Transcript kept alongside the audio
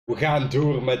We gaan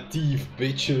door met Dief,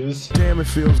 bitches. Damn, it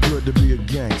feels good to be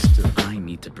a gangster. I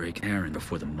need to break Aaron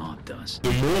before the mob does. De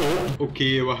mop? Oké,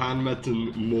 we gaan met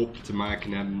een mop te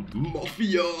maken hebben.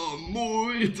 Maffia,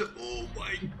 moeite. Oh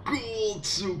my god,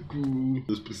 zo cool.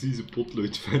 Dat is precies een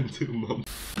potloodventer, man.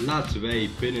 Laten wij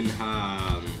binnen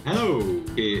gaan. Hallo.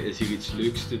 Oké, is hier iets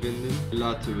leuks te vinden?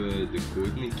 Laten we de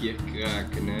code een keer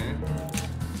kraken, hè.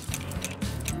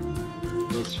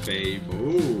 Dat is 5.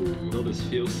 Oh, dat is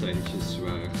veel centjes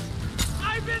waard.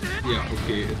 Ja,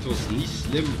 oké, het was niet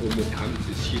slim om op hem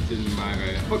te schieten, maar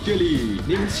fuck jullie,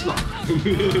 neem een slag.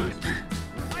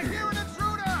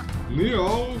 Nu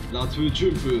al, laten we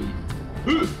jumpen.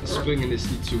 Springen is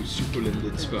niet zo soepel in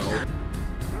dit spel.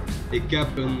 Ik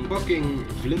heb een fucking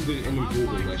vlinder in een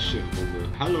vogellesje gevonden.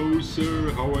 Hello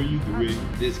sir, how are you doing?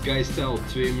 This guy stelt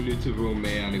 2 minuten voor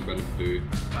mij en ik ben beu.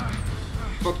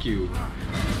 Fuck you.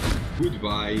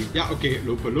 Goodbye. Ja, oké,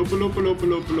 lopen.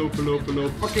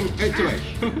 Fucking uit de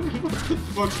weg.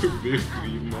 Wat gebeurt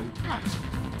hier, man?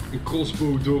 Een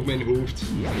crossbow door mijn hoofd.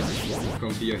 Ik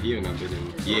kan via hier naar binnen.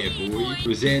 Yeah, boy.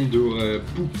 We zijn door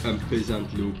poep en pis aan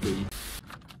het lopen.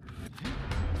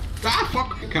 Ah,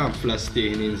 fuck. Ik ga een fles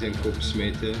tegen in zijn kop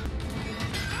smijten.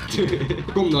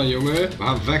 Kom dan, jongen. We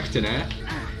gaan vechten, hè.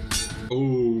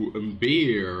 Oh, een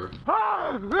beer.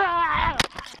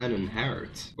 En een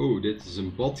hert. Oh, dit is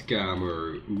een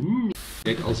badkamer. Oeh.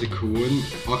 Kijk, als ik gewoon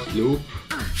hard loop,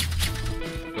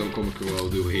 dan kom ik er wel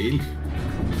doorheen.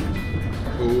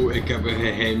 Oh, ik heb een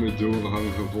geheime doorgang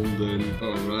gevonden.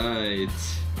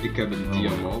 Alright. Ik heb een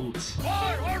diamant.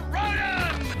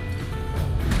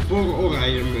 Voor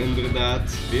Orion,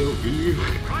 inderdaad. Veel vuur.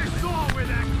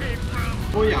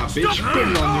 Oh ja, bitch.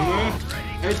 Kom dan, jongen.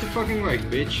 Uit de fucking weg,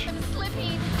 bitch.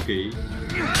 Oké.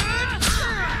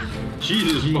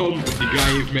 Jezus man, die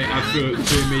guy heeft mij even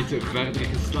 2 meter verder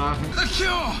geslagen.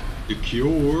 De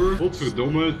cure?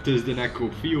 Godverdomme, het is de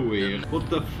necrofiel weer. What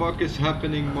the fuck is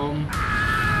happening, man?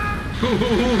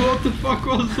 What the fuck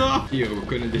was dat? Hier, we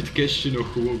kunnen dit kistje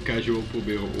nog gewoon casual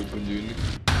proberen open doen.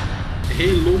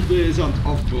 Heel Londen is aan het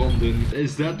afbranden.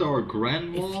 Is that our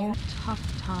grandma? Tough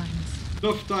times.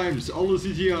 Tough times, alles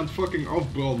is hier aan het fucking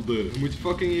afbranden. We moeten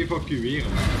fucking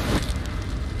evacueren.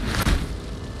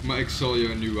 Maar ik zal je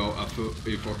nu wel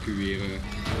even evacueren.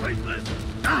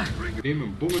 Neem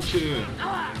een bommetje.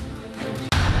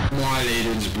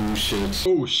 Bullshit.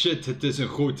 Oh shit, het is een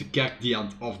grote kerk die aan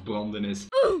het afbranden is.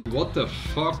 What the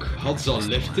fuck? Had ze al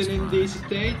liften in deze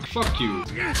tijd? Fuck you.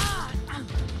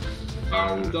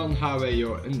 Oh, dan gaan wij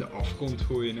jou in de afgrond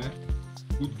gooien, hè.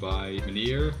 Goodbye,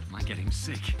 meneer. Am I getting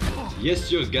sick? Yes,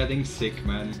 you're getting sick,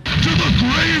 man. To the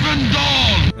graven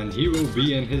dawn! And he will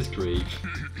be in his grave.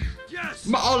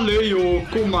 Maar allee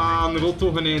joh, kom aan, rot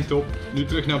toch een eind op. Nu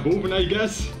terug naar boven, I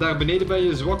guess. Daar beneden ben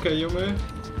je zwak, hè, jongen.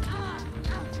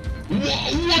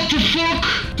 What the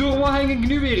fuck? Door wat hang ik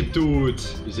nu weer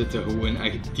dood? We zitten gewoon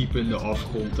echt diep in de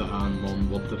afgrond te gaan, man.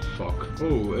 What the fuck?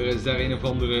 Oh, er is daar een of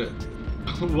andere...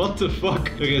 What the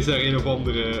fuck? Er is daar een of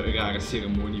andere rare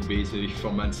ceremonie bezig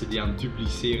van mensen die aan het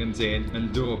dupliceren zijn en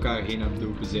door elkaar heen aan het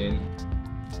lopen zijn.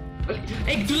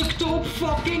 Ik drukte op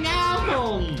fucking aan,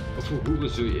 man! Of voor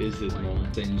hoerenzooi is dit, man?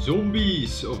 Het zijn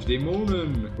zombies of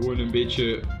demonen. Gewoon een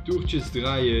beetje toertjes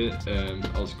draaien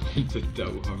als ik rond de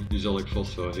touw hang. Nu zal ik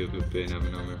vast wel heel veel pijn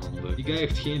hebben aan mijn handen. Die guy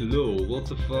heeft geen lul, what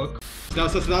the fuck?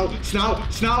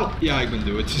 Snel! Ja, ik ben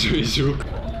dood, sowieso.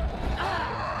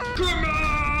 Come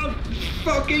on!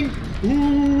 Fucking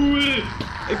hoer!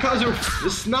 Ik ga zo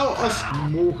snel als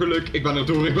mogelijk. Ik ben er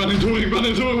door.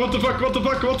 What the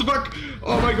fuck?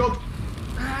 Oh my god.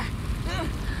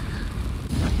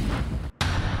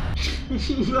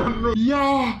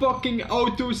 Ja, fucking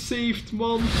auto-saved,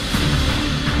 man.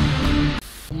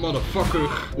 Motherfucker.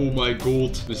 Oh my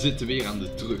god. We zitten weer aan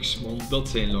de drugs, man. Dat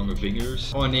zijn lange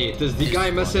vingers. Oh nee, het is die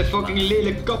guy met zijn fucking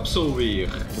lelijk kapsel weer.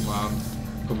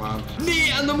 Kom aan.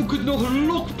 Nee, en dan moet ik het nog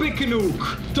lockpicken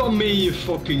ook. Dan meen je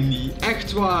fucking niet.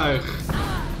 Echt waar.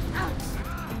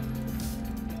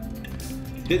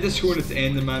 Dit is gewoon het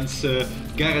einde, mensen.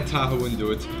 Garrett gaat gewoon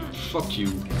dood. Fuck you.